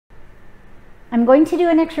I'm going to do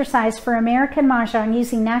an exercise for American Mahjong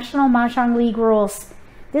using National Mahjong League rules.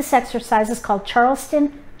 This exercise is called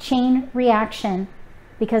Charleston Chain Reaction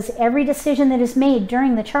because every decision that is made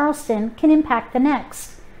during the Charleston can impact the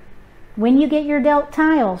next. When you get your dealt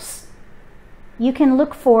tiles, you can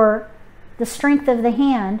look for the strength of the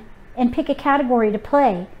hand and pick a category to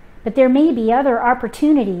play, but there may be other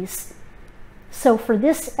opportunities. So for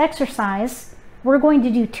this exercise, we're going to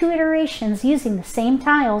do 2 iterations using the same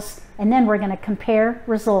tiles, and then we're going to compare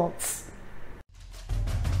results.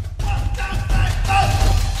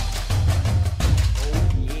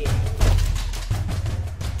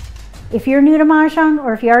 If you're new to Mahjong,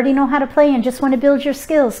 or if you already know how to play and just want to build your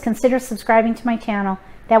skills, consider subscribing to my channel.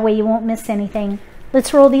 That way you won't miss anything.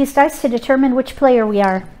 Let's roll these dice to determine which player we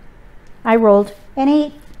are. I rolled an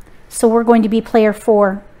 8, so we're going to be player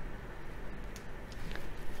 4.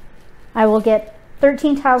 I will get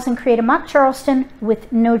 13 tiles and create a mock Charleston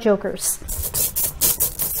with no jokers.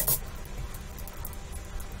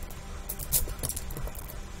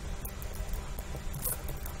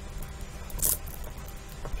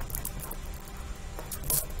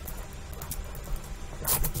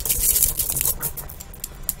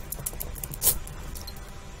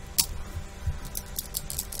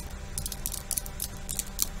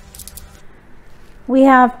 We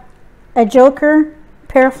have a joker,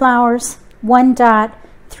 pair of flowers, 1 dot,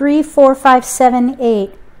 3, 4, 5, 7,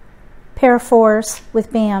 8, pair of 4s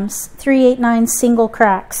with bams, 3, 8, 9 single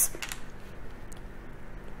cracks.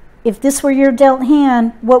 If this were your dealt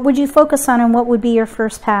hand, what would you focus on and what would be your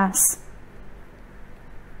first pass?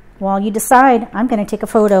 While you decide, I'm going to take a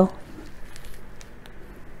photo.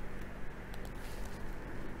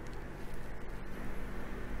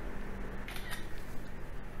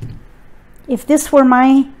 If this were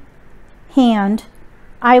my hand,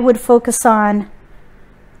 I would focus on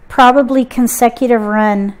probably consecutive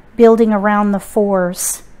run, building around the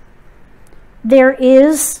 4s. There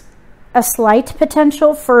is a slight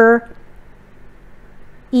potential for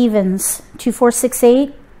evens, 2, 4, 6,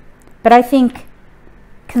 8, but I think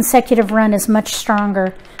consecutive run is much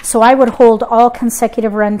stronger. So I would hold all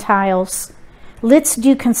consecutive run tiles. Let's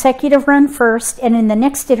do consecutive run first, and in the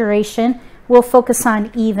next iteration, we'll focus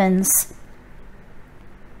on evens.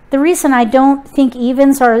 The reason I don't think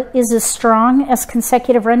evens is as strong as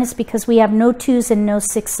consecutive run is because we have no 2s and no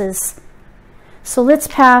 6s. So let's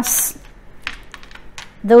pass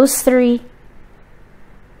those 3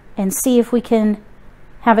 and see if we can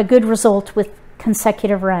have a good result with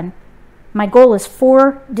consecutive run. My goal is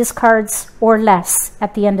 4 discards or less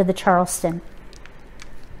at the end of the Charleston.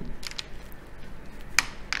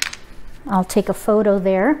 I'll take a photo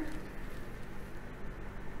there.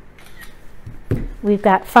 We've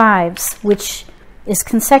got 5s, which is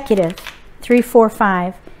consecutive, 3, 4,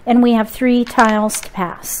 5, and we have 3 tiles to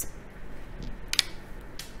pass.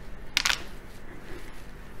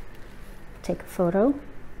 Take a photo.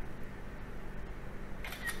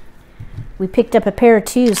 We picked up a pair of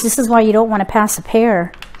 2s. This is why you don't want to pass a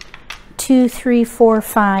pair. 2, 3, 4,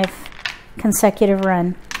 5, consecutive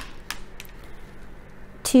run.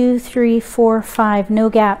 2, 3, 4, 5, no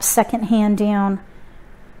gaps, second hand down.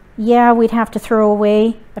 Yeah, we'd have to throw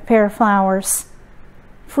away a pair of flowers.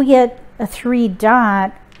 If we get a 3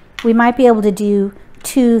 dot, we might be able to do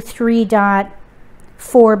 2, 3 dot,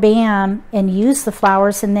 4 bam and use the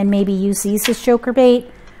flowers, and then maybe use these as joker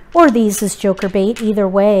bait or these as joker bait, either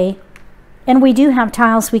way. And we do have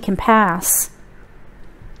tiles we can pass.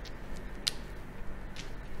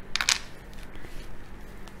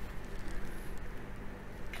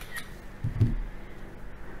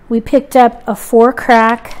 We picked up a 4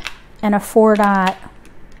 crack and a 4 dot.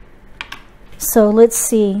 So let's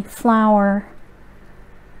see, flower,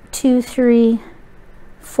 2, 3,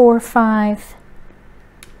 4, 5,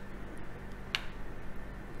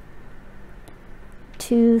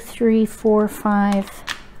 2, 3, 4, 5.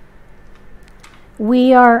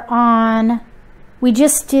 We are on, we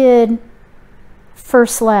just did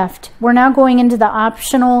first left. We're now going into the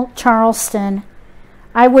optional Charleston.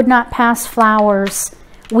 I would not pass flowers.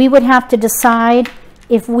 We would have to decide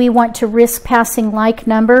if we want to risk passing like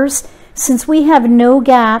numbers. Since we have no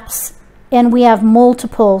gaps and we have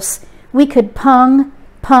multiples, we could pung,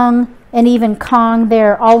 pung, and even Kong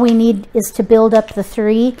there. All we need is to build up the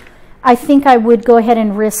 3. I think I would go ahead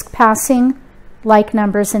and risk passing like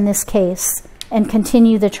numbers in this case and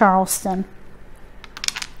continue the Charleston.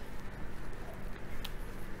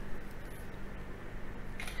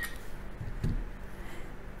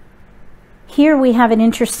 Here we have an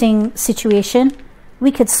interesting situation.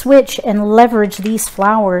 We could switch and leverage these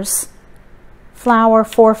flowers. Flower,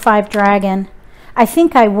 4, 5 dragon. I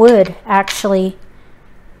think I would actually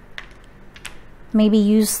maybe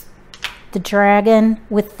use the dragon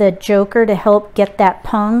with the joker to help get that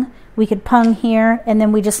pung. We could pung here, and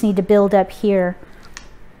then we just need to build up here.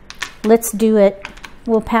 Let's do it.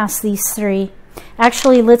 We'll pass these 3.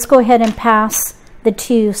 Actually, let's go ahead and pass the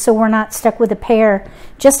 2 so we're not stuck with a pair,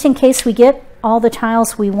 just in case we get all the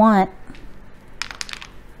tiles we want.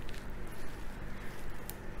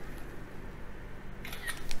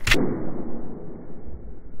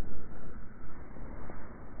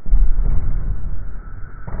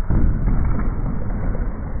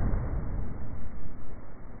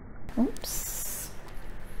 Oops.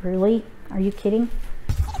 Really? Are you kidding?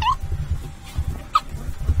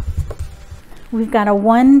 We've got a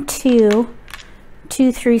 1, 2,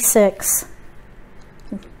 2, 3, 6.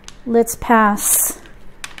 Let's pass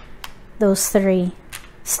those 3.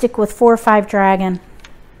 Stick with 4, 5 dragon.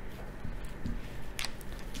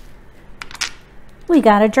 We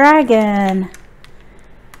got a dragon.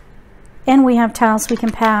 And we have tiles we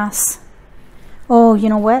can pass. Oh, you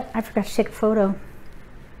know what? I forgot to take a photo.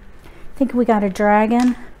 I think we got a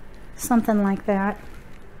dragon. Something like that.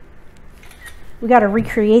 We got to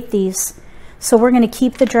recreate these. So we're going to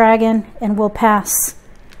keep the dragon and we'll pass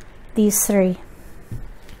these 3.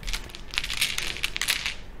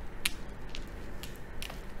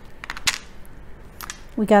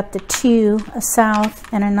 We got the 2, a south,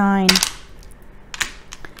 and a 9.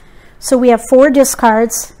 So we have 4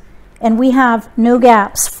 discards, and we have no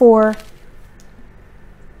gaps for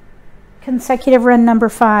consecutive run number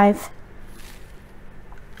 5.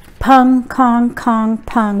 Pung, Kong, Kong,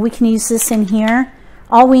 Pung. We can use this in here.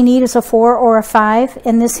 All we need is a 4 or a 5,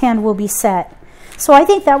 and this hand will be set. So I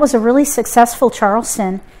think that was a really successful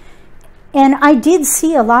Charleston. And I did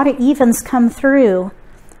see a lot of evens come through.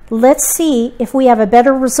 Let's see if we have a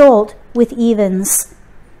better result with evens.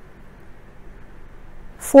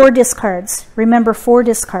 4 discards. Remember, 4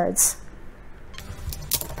 discards.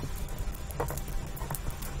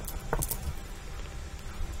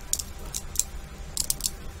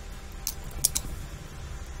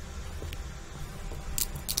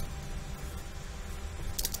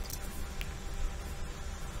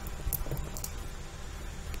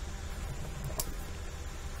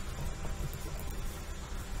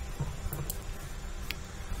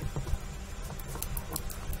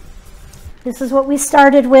 This is what we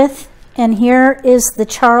started with, and here is the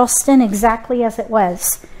Charleston exactly as it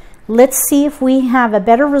was. Let's see if we have a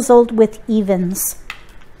better result with evens.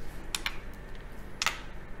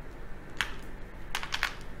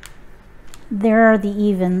 There are the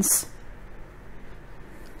evens.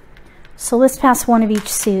 So let's pass 1 of each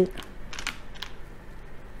suit.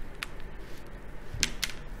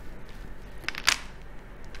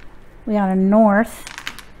 We got a north.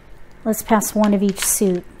 Let's pass 1 of each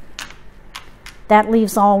suit. That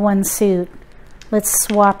leaves all 1 suit. Let's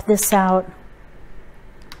swap this out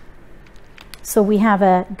so we have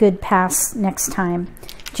a good pass next time,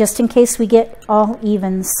 just in case we get all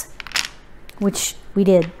evens, which we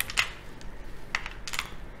did.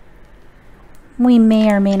 We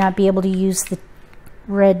may or may not be able to use the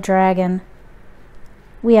red dragon.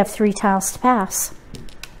 We have 3 tiles to pass.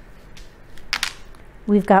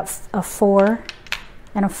 We've got a 4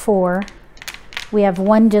 and a 4. We have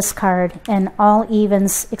 1 discard and all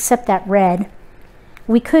evens except that red.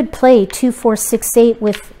 We could play 2, 4, 6, 8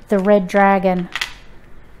 with the red dragon,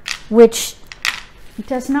 which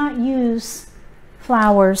does not use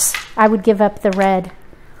flowers. I would give up the red.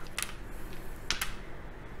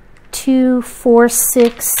 2, 4,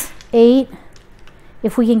 6, 8.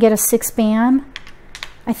 If we can get a 6 band,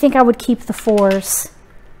 I think I would keep the 4s.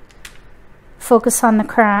 Focus on the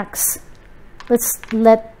cracks. Let's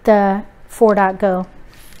let the 4 dot go.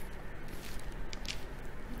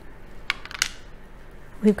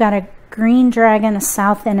 We've got a green dragon, a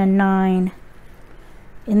south, and a 9.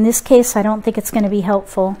 In this case, I don't think it's going to be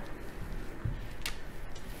helpful.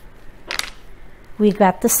 We've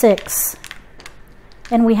got the 6.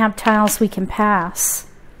 And we have tiles we can pass.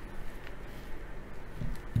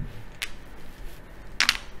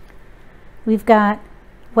 We've got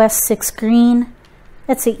west 6 green.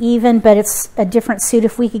 That's an even, but it's a different suit.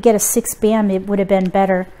 If we could get a 6 band, it would have been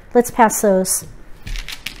better. Let's pass those.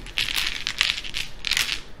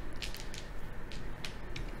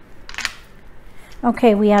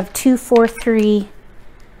 Okay, we have 2, 4, 3.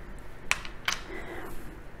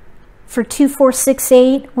 For 2, 4, 6,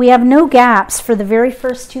 8, we have no gaps for the very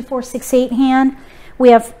first 2, 4, 6, 8 hand. We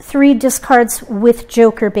have 3 discards with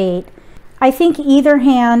joker bait. I think either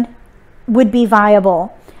hand would be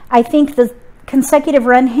viable. I think the consecutive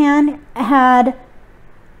run hand had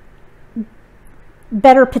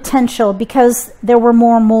better potential because there were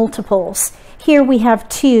more multiples. Here we have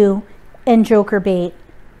 2 and joker bait.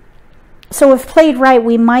 So if played right,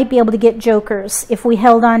 we might be able to get jokers. If we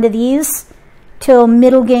held on to these till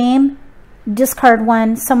middle game, discard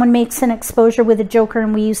one, someone makes an exposure with a joker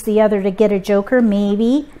and we use the other to get a joker,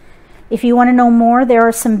 maybe. If you want to know more, there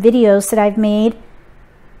are some videos that I've made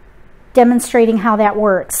demonstrating how that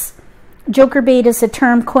works. Joker bait is a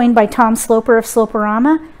term coined by Tom Sloper of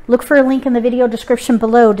Sloperama. Look for a link in the video description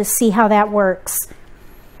below to see how that works.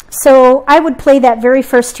 So I would play that very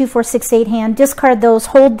first 2, 4, 6, 8 hand, discard those,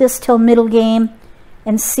 hold this till middle game,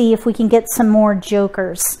 and see if we can get some more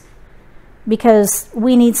jokers, because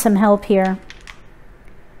we need some help here.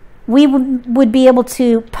 We would be able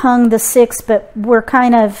to pung the 6, but we're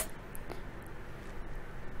kind of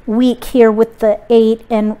weak here with the 8,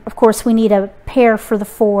 and of course we need a pair for the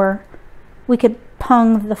 4. We could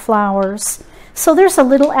pung the flowers. So there's a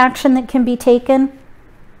little action that can be taken.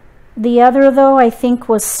 The other, though, I think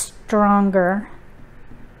was stronger.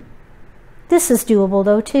 This is doable,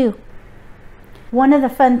 though, too. One of the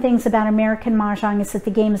fun things about American Mahjong is that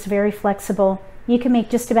the game is very flexible. You can make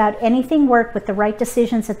just about anything work with the right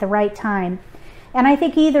decisions at the right time. And I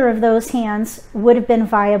think either of those hands would have been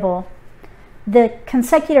viable. The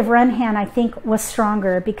consecutive run hand, I think, was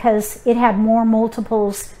stronger because it had more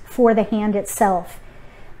multiples for the hand itself.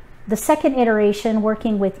 The second iteration,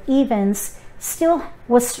 working with evens, still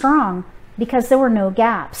was strong because there were no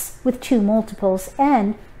gaps with 2 multiples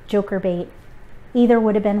and joker bait. Either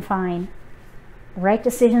would have been fine. Right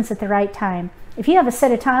decisions at the right time. If you have a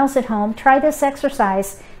set of tiles at home, try this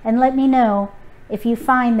exercise and let me know if you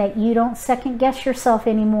find that you don't second guess yourself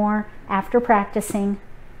anymore after practicing.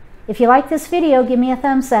 If you like this video, give me a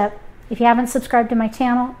thumbs up. If you haven't subscribed to my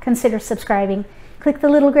channel, consider subscribing. Click the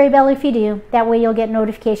little gray bell if you do. That way you'll get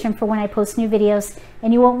notification for when I post new videos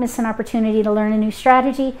and you won't miss an opportunity to learn a new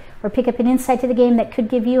strategy or pick up an insight to the game that could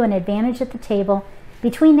give you an advantage at the table.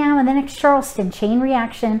 Between now and the next Charleston chain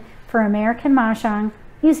reaction for American Mahjong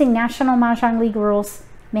using National Mahjong League rules,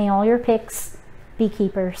 may all your picks be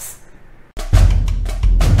keepers.